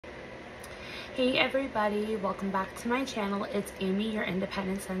Hey everybody, welcome back to my channel. It's Amy, your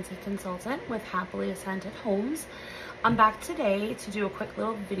independent Scentsy consultant with Happily Scented Homes. I'm back today to do a quick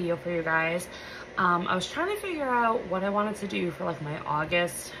little video for you guys. I was trying to figure out what I wanted to do for like my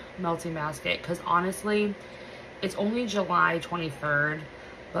August melting basket, because honestly, it's only July 23rd,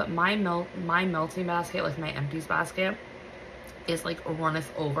 but my melting basket, like my empties basket, is like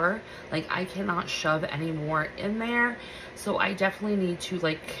runneth over. Like I cannot shove any more in there, so I definitely need to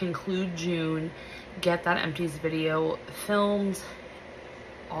like conclude June, get that empties video filmed,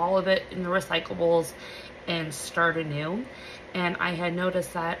 all of it in the recyclables, and start anew. And I had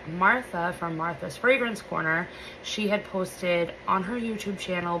noticed that Martha from Martha's Fragrance Corner, she had posted on her YouTube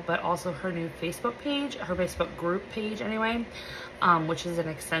channel, but also her new Facebook page, her Facebook group page anyway, which is an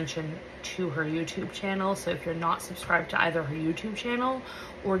extension to her YouTube channel. So if you're not subscribed to either her YouTube channel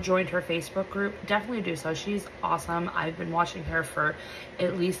or joined her Facebook group, definitely do so. She's awesome. I've been watching her for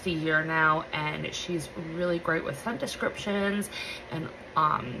at least a year now, and she's really great with scent descriptions, and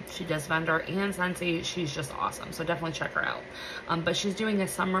she does vendor and Scentsy. She's just awesome, so definitely check her out. But she's doing a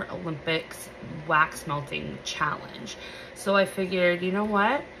Summer Olympics wax melting challenge. So I figured, you know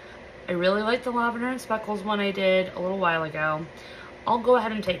what? I really like the Lavender and Speckles one I did a little while ago. I'll go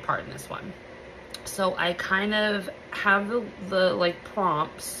ahead and take part in this one. So I kind of have the like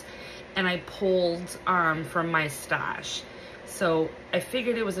prompts, and I pulled from my stash. So I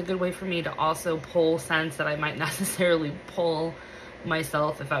figured it was a good way for me to also pull scents that I might necessarily pull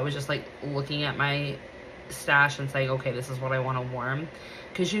myself if I was just like looking at my stash and saying, okay, this is what I want to warm.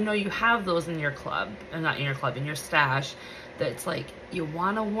 Because you know, you have those in your club, and not in your club, in your stash, that's like you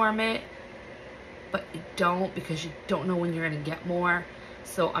want to warm it, but you don't, because you don't know when you're gonna get more.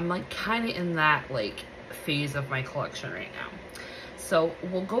 So I'm like kind of in that like phase of my collection right now. So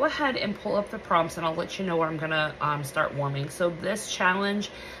we'll go ahead and pull up the prompts, and I'll let you know where I'm gonna start warming. So this challenge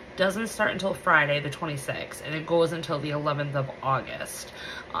doesn't start until Friday the 26th, and it goes until the 11th of August.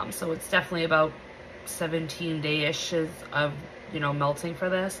 So it's definitely about 17 days of, you know, melting for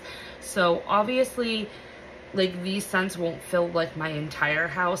this. So obviously, like, these scents won't fill like my entire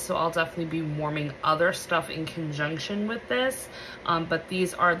house, so I'll definitely be warming other stuff in conjunction with this. But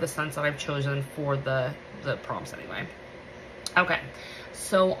these are the scents that I've chosen for the prompts anyway. Okay,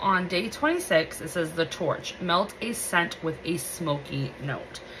 so on day 26, it says the torch, melt a scent with a smoky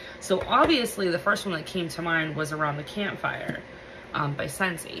note. So obviously the first one that came to mind was Around the Campfire by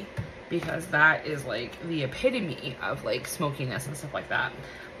Scentsy, because that is like the epitome of like smokiness and stuff like that.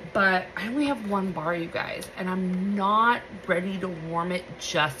 But I only have one bar, you guys, and I'm not ready to warm it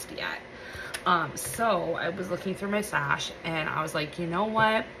just yet. So I was looking through my stash, and I was like, you know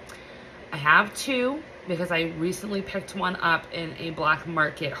what? I have two, because I recently picked one up in a black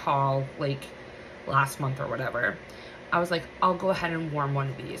market haul like last month or whatever. I was like, I'll go ahead and warm one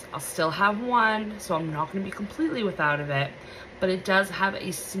of these. I'll still have one, so I'm not going to be completely without of it, but it does have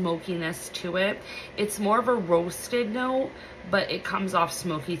a smokiness to it. It's more of a roasted note, but it comes off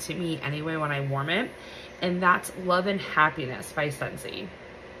smoky to me anyway when I warm it. And that's Love and Happiness by Scentsy.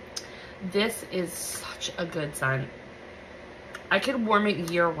 This is such a good scent. I could warm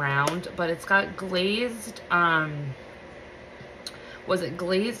it year round, but it's got glazed, was it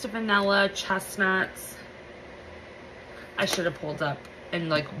glazed vanilla, chestnuts? I should have pulled up, and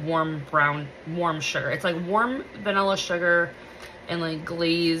like warm sugar. It's like warm vanilla sugar and like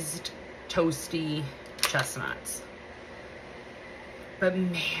glazed toasty chestnuts. But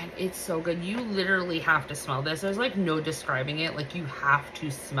man, it's so good. You literally have to smell this. There's like no describing it. Like, you have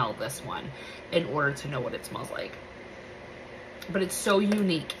to smell this one in order to know what it smells like. But it's so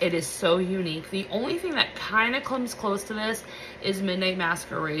unique. It is so unique. The only thing that kind of comes close to this is Midnight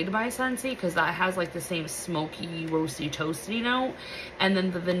Masquerade by Scentsy, because that has like the same smoky, roasty, toasty note. And then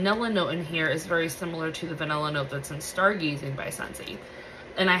the vanilla note in here is very similar to the vanilla note that's in Stargazing by Scentsy.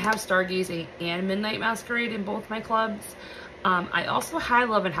 And I have Stargazing and Midnight Masquerade in both my clubs. I also had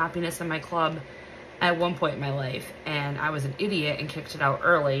Love and Happiness in my club at one point in my life, and I was an idiot and kicked it out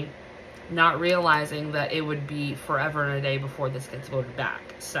early, not realizing that it would be forever and a day before this gets voted back.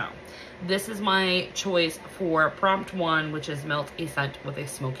 So this is my choice for prompt 1, which is melt a scent with a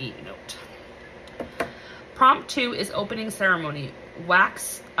smoky note. Prompt 2 is Opening Ceremony,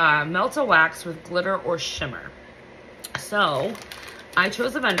 wax, melt a wax with glitter or shimmer. So I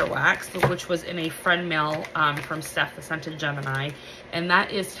chose a vendor wax, which was in a friend mail from Steph the Scented Gemini, and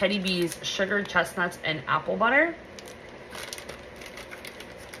that is Teddy B's Sugared Chestnuts and Apple Butter.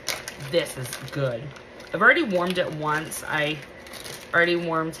 This is good. I've already warmed it once. I already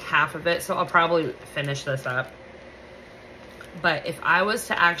warmed half of it, so I'll probably finish this up. But if I was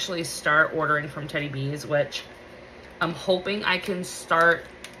to actually start ordering from Teddy B's, which I'm hoping I can start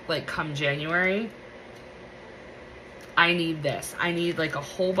like come January. I need this. I need like a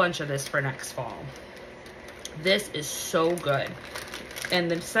whole bunch of this for next fall. This is so good. And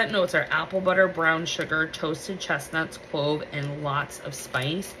the scent notes are apple butter, brown sugar, toasted chestnuts, clove, and lots of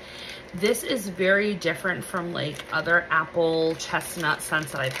spice. This is very different from like other apple chestnut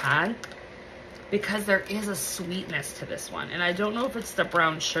scents that I've had, because there is a sweetness to this one. And I don't know if it's the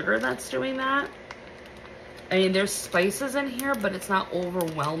brown sugar that's doing that. I mean, there's spices in here, but it's not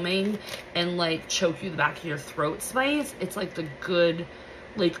overwhelming and like choke you the back of your throat spice. It's like the good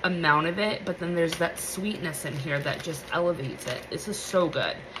like amount of it, but then there's that sweetness in here that just elevates it. This is so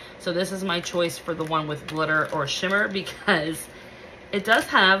good. So this is my choice for the one with glitter or shimmer, because it does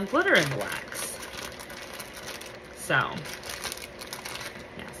have glitter in the wax. So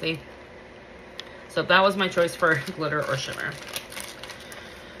yeah, see? So that was my choice for glitter or shimmer.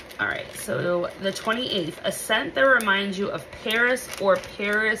 All right, so the 28th, a scent that reminds you of Paris or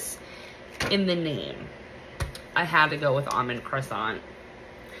Paris in the name. I had to go with almond croissant.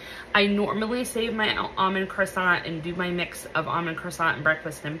 I normally save my almond croissant and do my mix of almond croissant and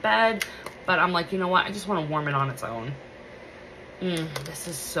breakfast in bed, but I'm like, you know what? I just want to warm it on its own. This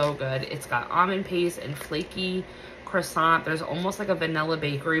is so good. It's got almond paste and flaky croissant. There's almost like a vanilla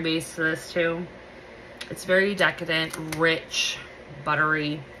bakery base to this too. It's very decadent, rich,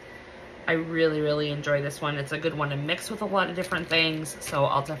 buttery. I really, really enjoy this one. It's a good one to mix with a lot of different things, so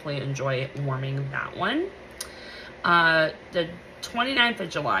I'll definitely enjoy warming that one. The 29th of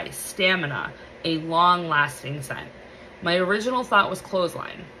July, Stamina, a long-lasting scent. My original thought was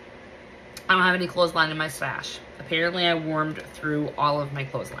clothesline. I don't have any clothesline in my stash. Apparently, I warmed through all of my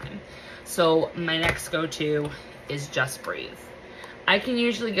clothesline. So my next go-to is Just Breathe. I can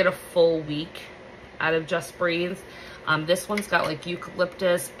usually get a full week out of Just Breathe. This one's got like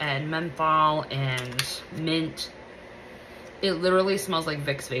eucalyptus and menthol and mint. It literally smells like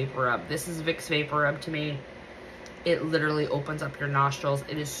Vicks Vapor Rub. This is Vicks Vapor Rub to me. It literally opens up your nostrils.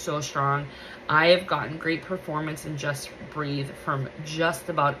 It is so strong. I have gotten great performance in Just Breathe from just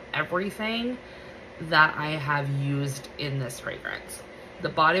about everything that I have used in this fragrance. The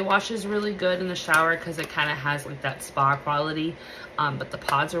body wash is really good in the shower because it kind of has like that spa quality. But the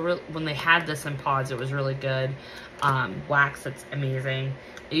pods are really, when they had this in pods, it was really good. Wax, it's amazing.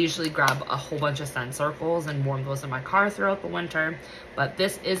 I usually grab a whole bunch of scent circles and warm those in my car throughout the winter. But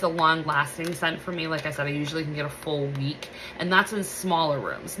this is a long-lasting scent for me. Like I said, I usually can get a full week. And that's in smaller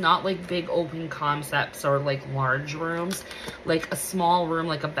rooms, not like big open concepts or like large rooms. Like a small room,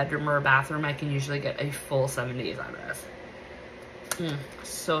 like a bedroom or a bathroom, I can usually get a full 7 days out of this.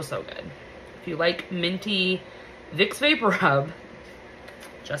 So, so good. If you like minty Vicks Vapor Rub,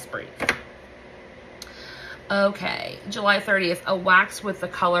 Just Breathe. Okay, July 30th, a wax with the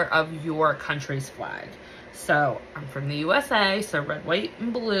color of your country's flag. So I'm from the USA, so red, white,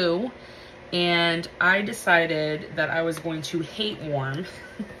 and blue. And I decided that I was going to hate warm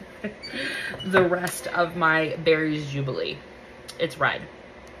the rest of my Berries Jubilee. It's red,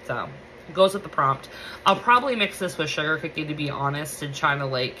 so it goes with the prompt. I'll probably mix this with Sugar Cookie, to be honest, and try to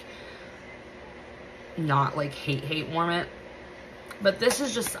like not like hate warm it. But this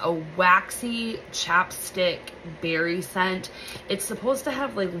is just a waxy chapstick berry scent. It's supposed to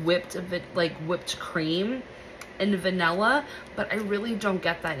have like whipped cream and vanilla, but I really don't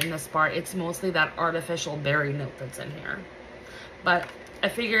get that in this bar. It's mostly that artificial berry note that's in here. But I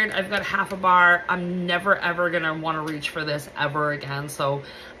figured I've got half a bar. I'm never ever gonna want to reach for this ever again, so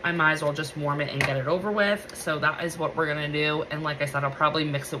I might as well just warm it and get it over with. So that is what we're gonna do. And like I said, I'll probably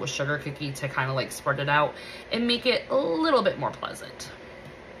mix it with Sugar Cookie to kind of like spread it out and make it a little bit more pleasant.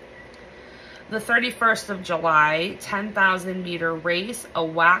 The 31st of July, 10,000 meter race, a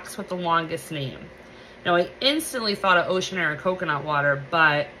wax with the longest name. Now I instantly thought of Ocean Air and coconut water,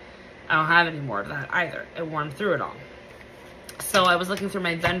 but I don't have any more of that either. It warmed through it all. So I was looking through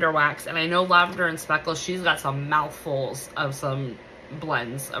my vendor wax, and I know Lavender and Speckles, she's got some mouthfuls of some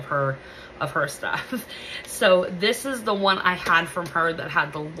blends of her stuff. So this is the one I had from her that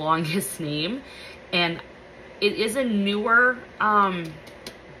had the longest name, and it is a newer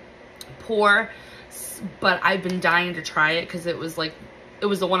pour, but I've been dying to try it because it was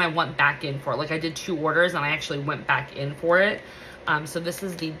the one I went back in for. Like I did 2 orders and I actually went back in for it. So this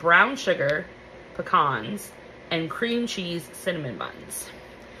is the brown sugar pecans and cream cheese cinnamon buns.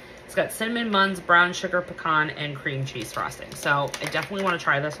 It's got cinnamon buns, brown sugar, pecan, and cream cheese frosting. So I definitely want to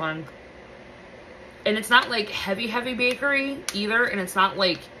try this one. And it's not like heavy bakery either, and it's not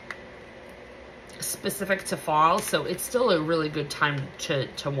like specific to fall, so it's still a really good time to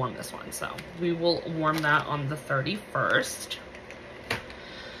warm this one. So we will warm that on the 31st.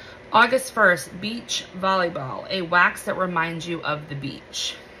 August 1st, beach volleyball, a wax that reminds you of the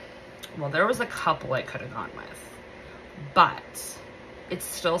beach. Well, there was a couple I could have gone with, but it's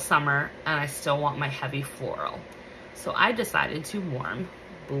still summer and I still want my heavy floral. So I decided to warm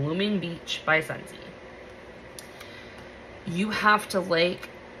Blooming Beach by Scentsy. You have to like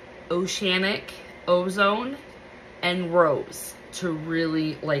Oceanic, Ozone, and Rose to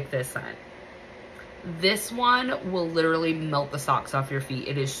really like this scent. This one will literally melt the socks off your feet.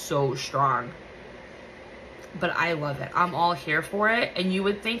 It is so strong. But I love it. I'm all here for it. And you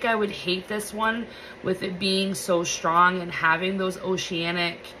would think I would hate this one with it being so strong and having those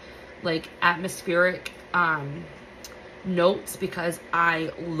oceanic, like atmospheric notes, because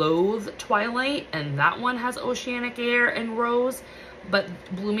I loathe Twilight and that one has oceanic air and rose. But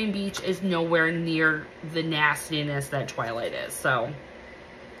Blooming Beach is nowhere near the nastiness that Twilight is. So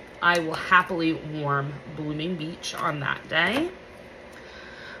I will happily warm Blooming Beach on that day.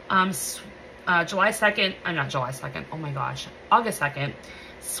 July 2nd, not July 2nd, oh my gosh, August 2nd,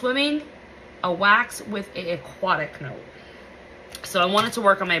 Swimming, a wax with an aquatic note. So I wanted to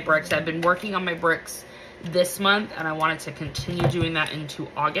work on my bricks. I've been working on my bricks this month and I wanted to continue doing that into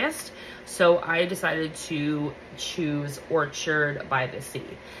August. So I decided to choose Orchard by the Sea.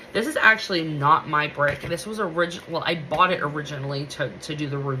 This is actually not my brick. This was well, I bought it originally to do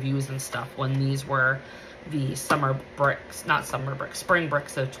the reviews and stuff when these were the summer bricks, not summer bricks, spring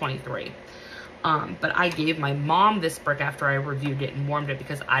bricks of 23. But I gave my mom this brick after I reviewed it and warmed it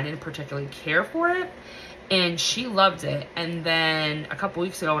because I didn't particularly care for it. And she loved it. And then a couple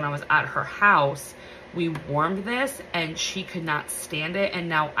weeks ago when I was at her house, we warmed this and she could not stand it. And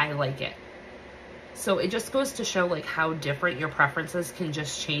now I like it. So it just goes to show like how different your preferences can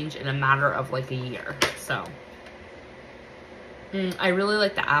just change in a matter of like a year. So I really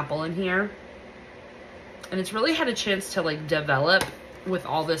like the apple in here. And it's really had a chance to like develop with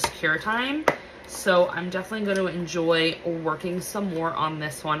all this cure time. So I'm definitely going to enjoy working some more on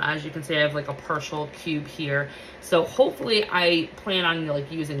this one. As you can see, I have like a partial cube here. So hopefully I plan on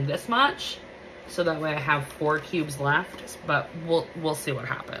like using this much. So that way I have 4 cubes left. But we'll see what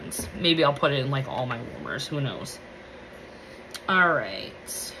happens. Maybe I'll put it in like all my warmers. Who knows? All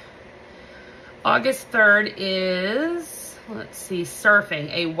right. August 3rd is, let's see, Surfing.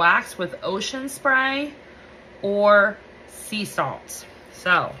 A wax with ocean spray or sea salt.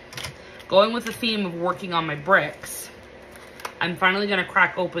 So going with the theme of working on my bricks, I'm finally going to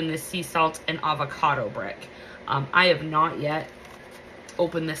crack open this sea salt and avocado brick. I have not yet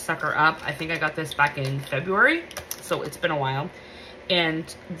opened this sucker up. I think I got this back in February, so it's been a while.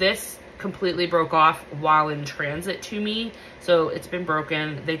 And this completely broke off while in transit to me, so it's been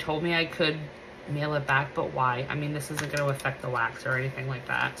broken. They told me I could mail it back, but why? I mean, this isn't going to affect the wax or anything like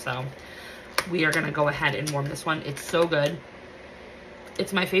that, so we are going to go ahead and warm this one. It's so good.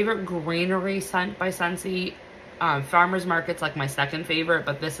 It's my favorite greenery scent by Scentsy. Farmer's Market's like my second favorite,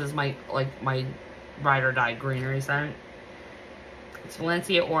 but this is my ride or die greenery scent. It's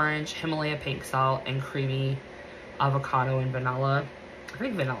Valencia Orange, Himalaya Pink Salt, and creamy avocado and vanilla. I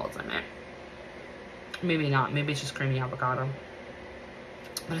think vanilla's in it. Maybe not. Maybe it's just creamy avocado.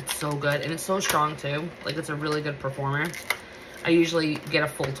 But it's so good. And it's so strong too. Like, it's a really good performer. I usually get a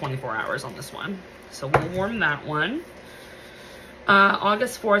full 24 hours on this one. So we'll warm that one.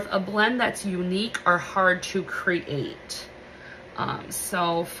 August 4th, a blend that's unique or hard to create.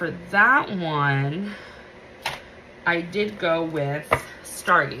 So for that one, I did go with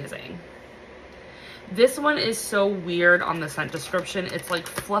Stargazing. This one is so weird on the scent description. It's like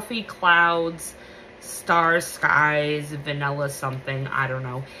fluffy clouds, stars, skies, vanilla something, I don't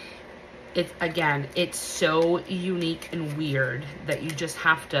know. It's, again, it's so unique and weird that you just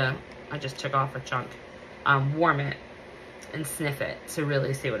have to, I just took off a chunk, warm it and sniff it to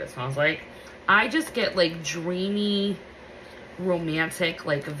really see what it smells like. I just get like dreamy, romantic,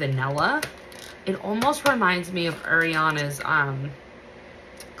 like vanilla. It almost reminds me of Ariana's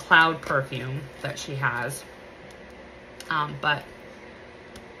cloud perfume that she has. But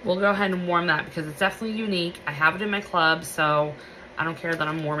we'll go ahead and warm that because it's definitely unique. I have it in my club, so I don't care that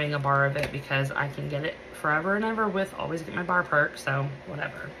I'm warming a bar of it because I can get it forever and ever with Always Get My Bar perk, so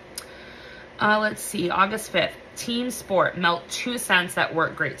whatever. Let's see, August 5th, Team Sport, melt 2 scents that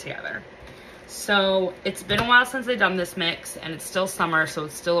work great together. So it's been a while since I've done this mix, and it's still summer, so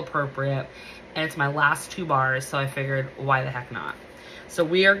it's still appropriate. And it's my last 2 bars, so I figured, why the heck not? So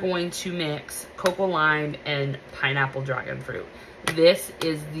we are going to mix Cocoa Lime and Pineapple Dragon Fruit. This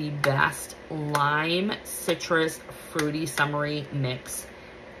is the best lime, citrus, fruity, summery mix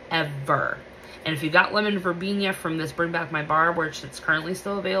ever. And if you got lemon verbena from this Bring Back My Bar, which it's currently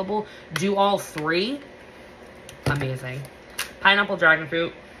still available, do all 3. Amazing. Pineapple Dragon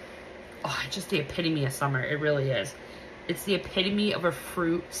Fruit. Oh, it's just the epitome of summer. It really is. It's the epitome of a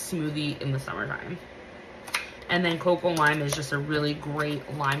fruit smoothie in the summertime. And then Cocoa Lime is just a really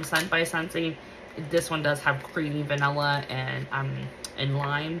great lime scent by Scentsy. This one does have creamy vanilla and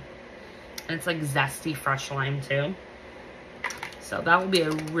lime. And it's like zesty fresh lime too. So that will be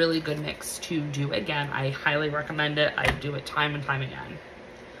a really good mix to do again. I highly recommend it. I do it time and time again.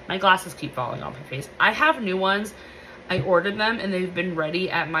 My glasses keep falling off my face. I have new ones. I ordered them and they've been ready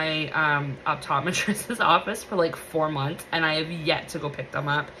at my optometrist's office for like 4 months, and I have yet to go pick them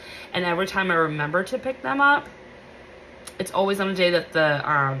up. And every time I remember to pick them up, it's always on a day that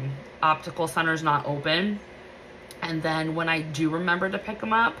the optical center's not open. And then when I do remember to pick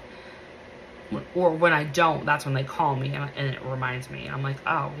them up, or when I don't, that's when they call me and it reminds me. I'm like,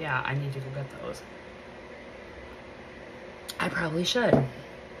 oh yeah, I need to go get those. I probably should.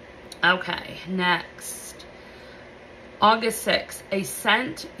 Okay, next. August 6th, a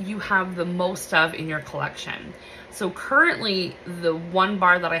scent you have the most of in your collection. So currently, the one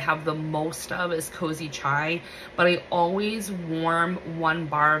bar that I have the most of is Cozy Chai, but I always warm one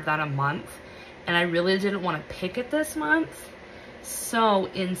bar of that a month, and I really didn't want to pick it this month. So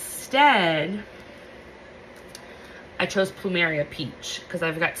instead, I chose Plumeria Peach because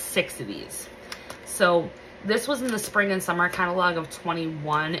I've got 6 of these. So this was in the spring and summer catalog of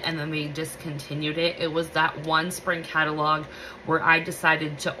 21, and then they discontinued it. It was that one spring catalog where I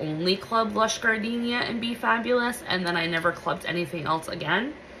decided to only club Lush Gardenia and Be Fabulous, and then I never clubbed anything else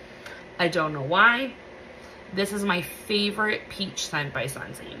again. I don't know why. This is my favorite peach scent by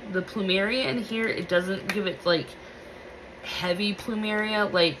Scentsy. The Plumeria in here, it doesn't give it like heavy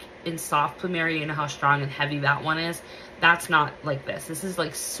Plumeria, like in soft Plumeria, you know how strong and heavy that one is. That's not like this. This is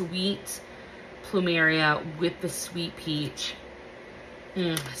like sweet Plumeria with the sweet peach.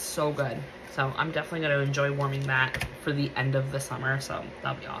 So good. So I'm definitely going to enjoy warming that for the end of the summer, so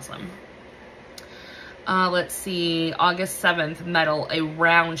that'll be awesome. Let's see, August 7th, Metal, a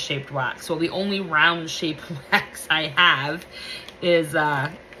round shaped wax. So the only round shaped wax I have is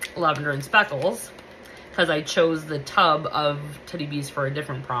Lavender and Speckles, because I chose the tub of Teddy Bees for a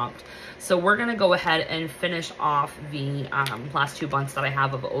different prompt. So we're going to go ahead and finish off the last 2 bunts that I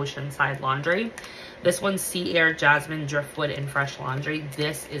have of Oceanside Laundry. This one's Sea Air, Jasmine, Driftwood, and Fresh Laundry.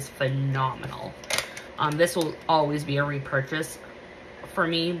 This is phenomenal. This will always be a repurchase for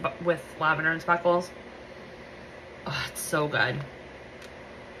me, but with Lavender and Speckles. Oh, it's so good.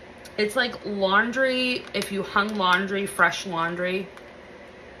 It's like laundry, if you hung laundry, fresh laundry,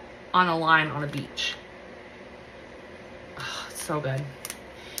 on a line on a beach. Oh, it's so good.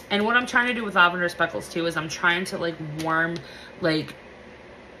 And what I'm trying to do with Lavender Speckles too is I'm trying to like warm like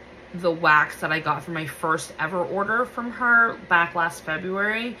the wax that I got for my first ever order from her back last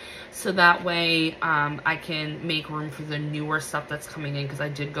February, so that way I can make room for the newer stuff that's coming in, because I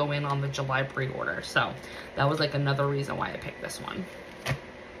did go in on the July pre-order. So that was like another reason why I picked this one.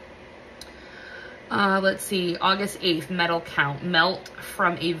 Let's see, August 8th, Metal Count, melt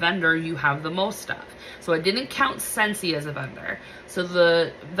from a vendor you have the most of. So I didn't count Scentsy as a vendor. So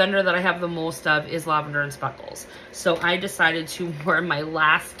the vendor that I have the most of is Lavender and Speckles. So I decided to warm my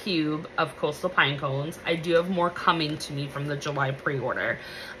last cube of Coastal Pine Cones. I do have more coming to me from the July pre-order.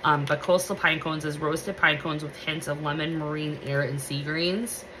 But Coastal Pine Cones is roasted pine cones with hints of lemon, marine air, and sea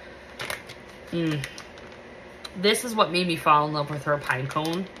greens. This is what made me fall in love with her pine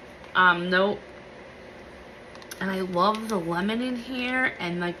cone note. And I love the lemon in here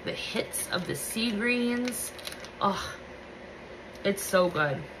and like the hits of the sea greens. Oh, it's so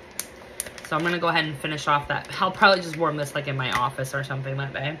good. So I'm going to go ahead and finish off that. I'll probably just warm this like in my office or something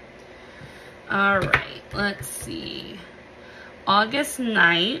that day. All right, let's see. August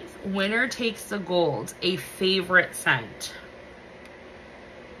 9th, Winner Takes the Gold, a favorite scent.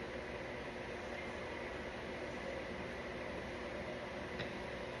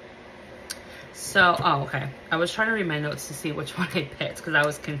 So, oh, okay. I was trying to read my notes to see which one I picked because I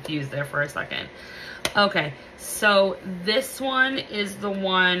was confused there for a second. Okay, so this one is the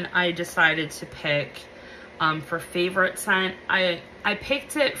one I decided to pick for favorite scent. I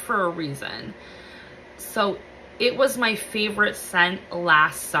picked it for a reason. So it was my favorite scent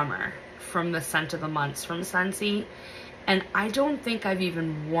last summer from the Scent of the Months from Scentsy, and I don't think I've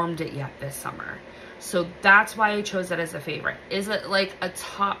even warmed it yet this summer. So that's why I chose it as a favorite. Is it like a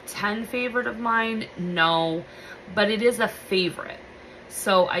top 10 favorite of mine? No, but it is a favorite.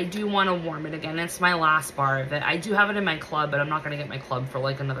 So I do want to warm it again. It's my last bar of it. I do have it in my club, but I'm not going to get my club for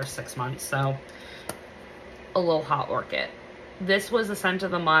like another 6 months. So a little Hot Orchid. This was the Scent of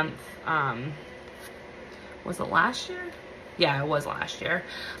the Month. Was it last year? Yeah, it was last year.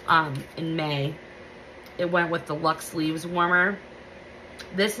 In May. It went with the Luxe Leaves Warmer.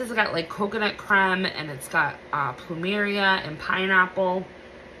 This has got like coconut creme, and it's got plumeria and pineapple.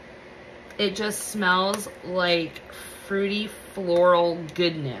 It just smells like fruity floral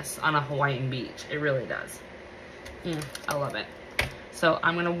goodness on a Hawaiian beach. It really does. I love it. So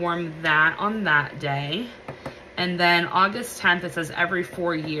I'm gonna warm that on that day. And then August 10th, it says every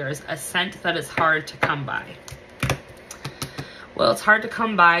 4 years, a scent that is hard to come by. Well, it's hard to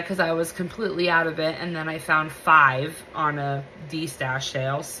come by because I was completely out of it, and then I found 5 on a D-Stash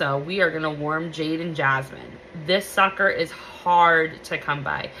sale. So we are gonna warm Jade and Jasmine. This sucker is hard to come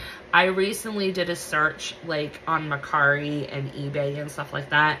by. I recently did a search like on Mercari and eBay and stuff like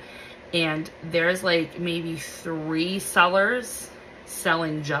that, and there's like maybe 3 sellers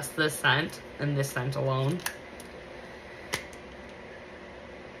selling just this scent and this scent alone.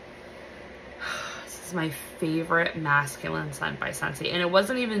 This is my favorite masculine scent by Scentsy, and it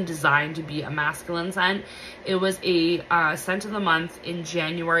wasn't even designed to be a masculine scent. It was a scent of the month in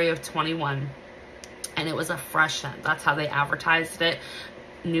January of 21, and it was a fresh scent. That's how they advertised it.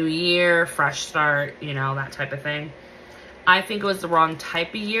 New year, fresh start, you know, that type of thing. I think it was the wrong type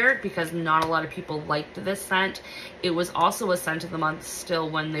of year because not a lot of people liked this scent. It was also a scent of the month still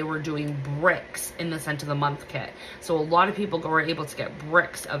when they were doing bricks in the scent of the month kit. So a lot of people were able to get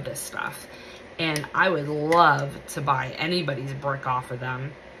bricks of this stuff. And I would love to buy anybody's brick off of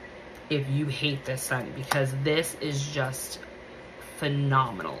them if you hate this scent, because this is just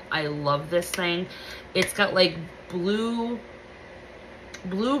phenomenal. I love this thing. It's got like blue-green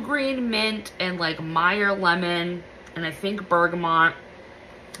mint and like Meyer lemon and I think bergamot.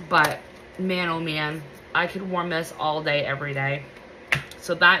 But man, oh man, I could warm this all day, every day.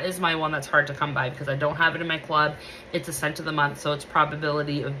 So that is my one that's hard to come by because I don't have it in my club. It's a scent of the month, so its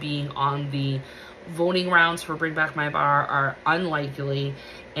probability of being on the voting rounds for Bring Back My Bar are unlikely.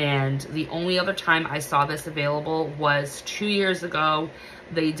 And the only other time I saw this available was 2 years ago.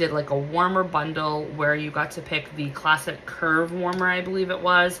 They did like a warmer bundle where you got to pick the classic curve warmer, I believe it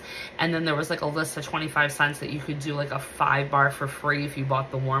was. And then there was like a list of 25 cents that you could do like a 5 bar for free if you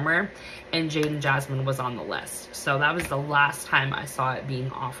bought the warmer. And Jade and Jasmine was on the list. So that was the last time I saw it being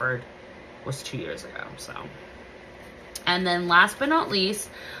offered, was 2 years ago. So, and then last but not least,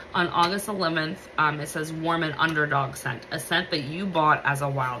 on August 11th, it says warm and underdog scent, a scent that you bought as a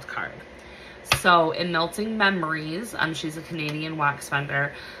wild card. So in Melting Memories, she's a Canadian wax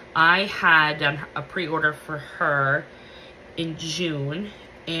vendor. I had done a pre-order for her in June,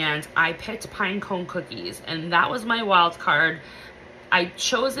 and I picked pine cone cookies, and that was my wild card. I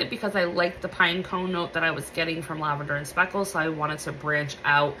chose it because I liked the pine cone note that I was getting from Lavender and Speckles, so I wanted to branch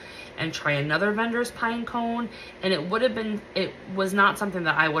out and try another vendor's pine cone. And it was not something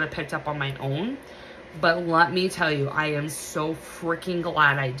that I would have picked up on my own, but let me tell you, I am so freaking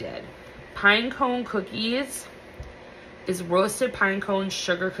glad I did. Pine cone cookies is roasted pine cone,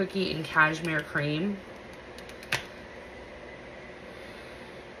 sugar cookie, and cashmere cream.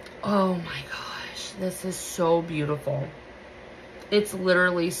 Oh my gosh, this is so beautiful. It's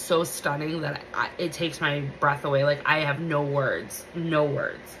literally so stunning that it takes my breath away. Like, I have no words. No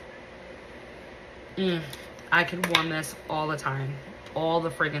words. I could warm this all the time. All the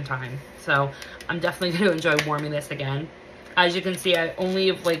friggin' time. So, I'm definitely going to enjoy warming this again. As you can see, I only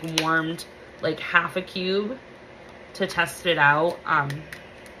have, like, warmed, like, half a cube to test it out.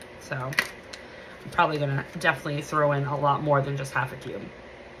 So, I'm probably going to definitely throw in a lot more than just half a cube.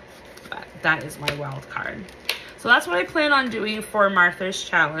 But that is my wild card. So that's what I plan on doing for Martha's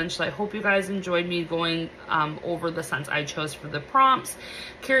challenge. So I hope you guys enjoyed me going over the scents I chose for the prompts.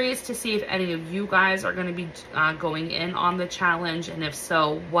 Curious to see if any of you guys are going to be going in on the challenge, and if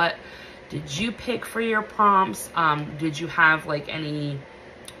so, what did you pick for your prompts? Did you have like any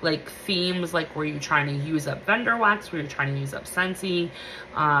like themes? Like, were you trying to use up vendor wax? Were you trying to use up Scentsy?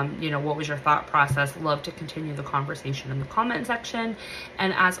 You know, what was your thought process? Love to continue the conversation in the comment section.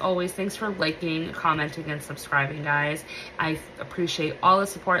 And as always, thanks for liking, commenting, and subscribing, guys. I appreciate all the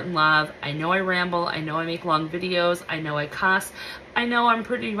support and love. I know I ramble. I know I make long videos. I know I cuss. I know I'm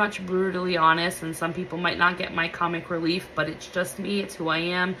pretty much brutally honest, and some people might not get my comic relief, but it's just me. It's who I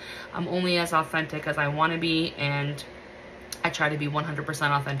am. I'm only as authentic as I want to be, and I try to be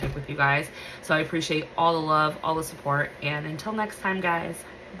 100% authentic with you guys. So I appreciate all the love, all the support, and until next time, guys,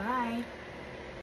 bye.